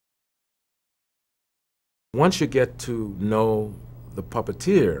Once you get to know the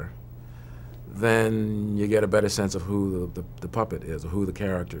puppeteer, then you get a better sense of who the puppet is, or who the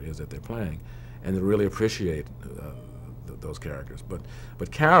character is that they're playing, and to really appreciate those characters.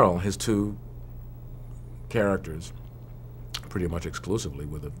 But Caroll, his two characters, pretty much exclusively,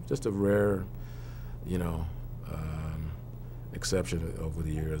 with just a rare, you know, exception over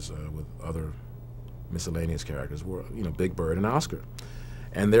the years with other miscellaneous characters, were, you know, Big Bird and Oscar,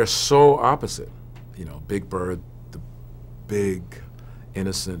 and they're so opposite. You know, Big Bird, the big,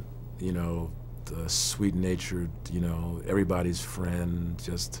 innocent, you know, the sweet-natured, you know, everybody's friend,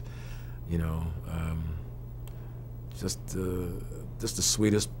 just, you know, just the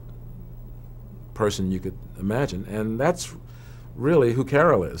sweetest person you could imagine, and that's really who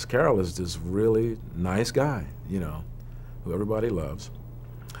Caroll is. Caroll is this really nice guy, you know, who everybody loves.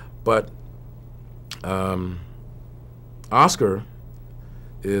 But Oscar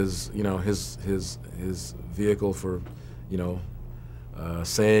is, you know, his vehicle for, you know,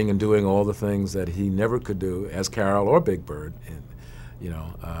 saying and doing all the things that he never could do as Caroll or Big Bird, and you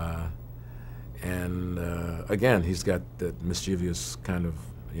know, again, he's got that mischievous kind of,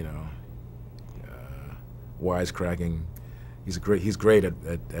 you know, wisecracking. He's great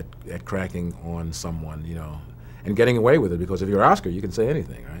at cracking on someone, you know, and getting away with it, because if you're Oscar, you can say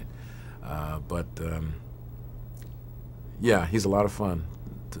anything, right? Yeah, he's a lot of fun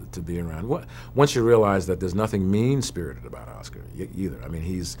to be around. Once you realize that there's nothing mean-spirited about Oscar either. I mean,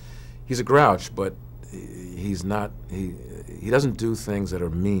 he's a grouch, but he's not. He doesn't do things that are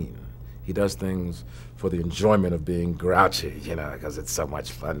mean. He does things for the enjoyment of being grouchy, you know, because it's so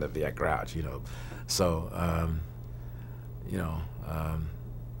much fun to be a grouch, you know. So, you know,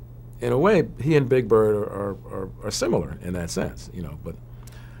 in a way, he and Big Bird are similar in that sense, you know.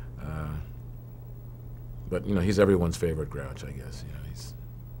 But you know, he's everyone's favorite grouch, I guess. You know, he's.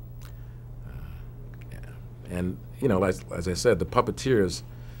 Yeah. And you know, as I said, the puppeteers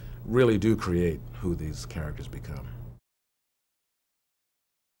really do create who these characters become.